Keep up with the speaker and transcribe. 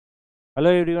Hello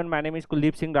everyone, my name is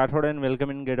𝐂𝐤𝐧𝐤𝐬 and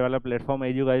welcome in 𝐂𝐤𝐳 platform.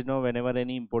 As you guys know, whenever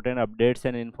any important updates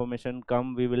and information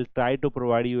come, we will try to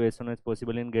provide you as soon as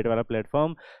possible in 𝐂𝐤𝐳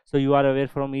platform, so you are aware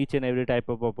from each and every type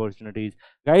of opportunities.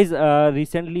 Guys,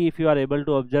 recently if you are able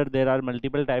to observe, there are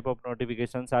multiple type of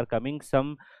notifications are coming.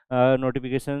 Some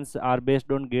notifications are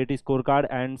based on GATE scorecard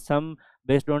and some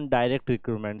based on direct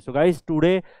recruitment. So guys,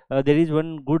 today there is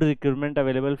one good recruitment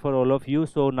available for all of you.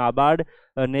 So NABARD,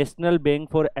 National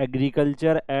Bank for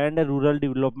Agriculture and Rural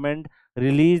Development,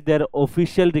 released their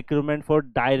official recruitment for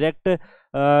direct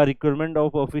recruitment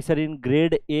of officer in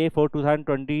grade A for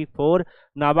 2024.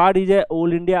 NABARD is a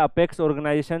all India apex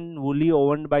organization wholly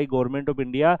owned by Government of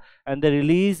India, and they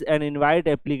release and invite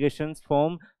applications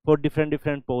form for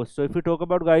different posts. So if you talk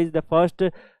about, guys, the first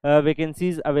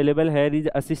vacancies available here is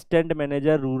assistant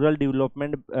manager rural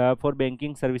development for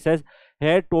banking services.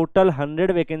 Here total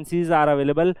 100 vacancies are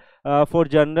available. For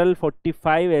general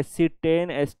 45, SC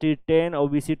 10, ST 10,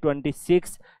 OBC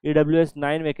 26, EWS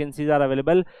 9 vacancies are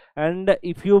available. And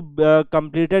if you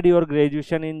completed your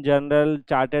graduation in general,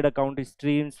 chartered account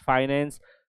streams, finance,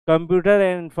 computer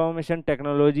and information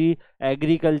technology,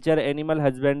 agriculture, animal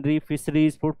husbandry,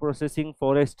 fisheries, food processing,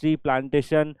 forestry,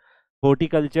 plantation,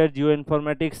 horticulture,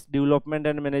 geoinformatics, development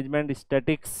and management,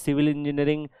 statistics, civil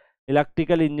engineering,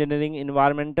 electrical engineering,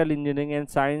 environmental engineering, and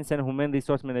science and human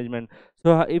resource management.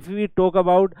 So if we talk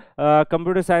about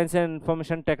computer science and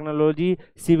information technology,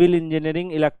 civil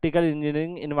engineering, electrical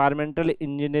engineering, environmental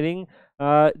engineering,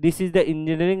 this is the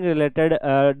engineering related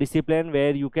discipline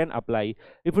where you can apply.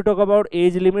 If you talk about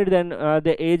age limit, then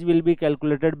the age will be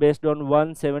calculated based on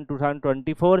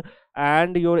 1/7/2024,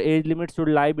 and your age limit should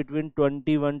lie between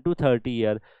 21 to 30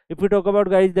 years. If we talk about,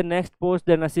 guys, the next post,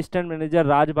 then assistant manager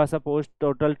Raj Bhasha post,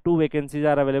 total 2 vacancies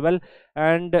are available,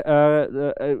 and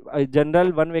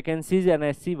general 1 vacancies and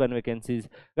SC 1 vacancies.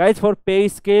 Guys, for pay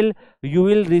scale, you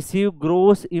will receive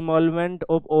gross emolument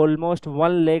of almost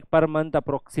 1 lakh per month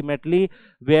approximately,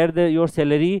 where your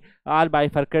salary are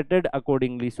bifurcated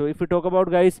accordingly. So if you talk about,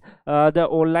 guys, the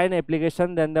online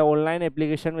application, then the online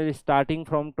application will be starting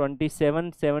from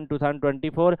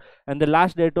 27/7/2024, and the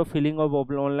last date of filling of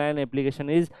online application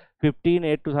is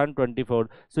 15/8/2024.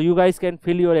 So you guys can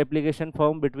fill your application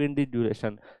form between the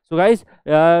duration. So guys,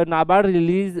 NABARD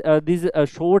release these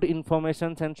short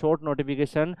informations and short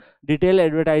notification. Detailed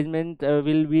advertisement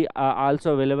will be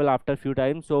also available after few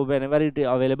times. So whenever it is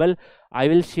available, I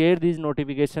will share these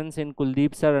notifications in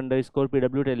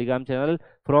𝐂𝐳𝐴_PW Telegram channel,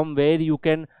 from where you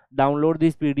can download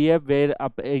this PDF, where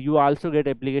you also get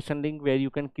application link, where you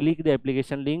can click the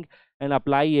application link and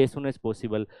apply as soon as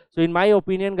possible. So in my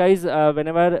opinion, guys,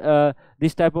 whenever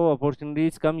this type of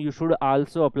opportunities come, you should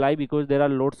also apply, because there are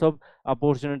lots of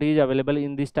opportunities available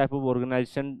in this type of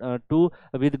organization too,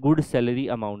 with good salary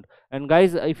amount. And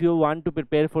guys, if you want to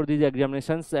prepare for these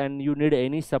examinations and you need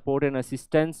any support and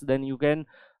assistance, then you can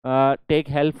take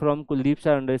help from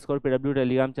𝐂𝐳𝐴_PW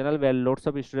Telegram channel, where lots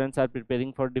of students are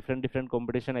preparing for different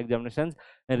competition examinations,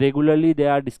 and regularly they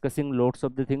are discussing lots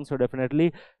of the things. So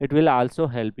definitely it will also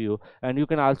help you, and you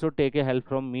can also take a help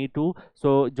from me too.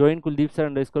 So join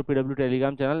𝐂𝐳𝐴_PW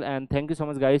Telegram channel, and thank you so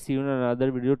much, guys. See you in another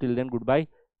video. Till then, goodbye,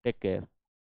 take care.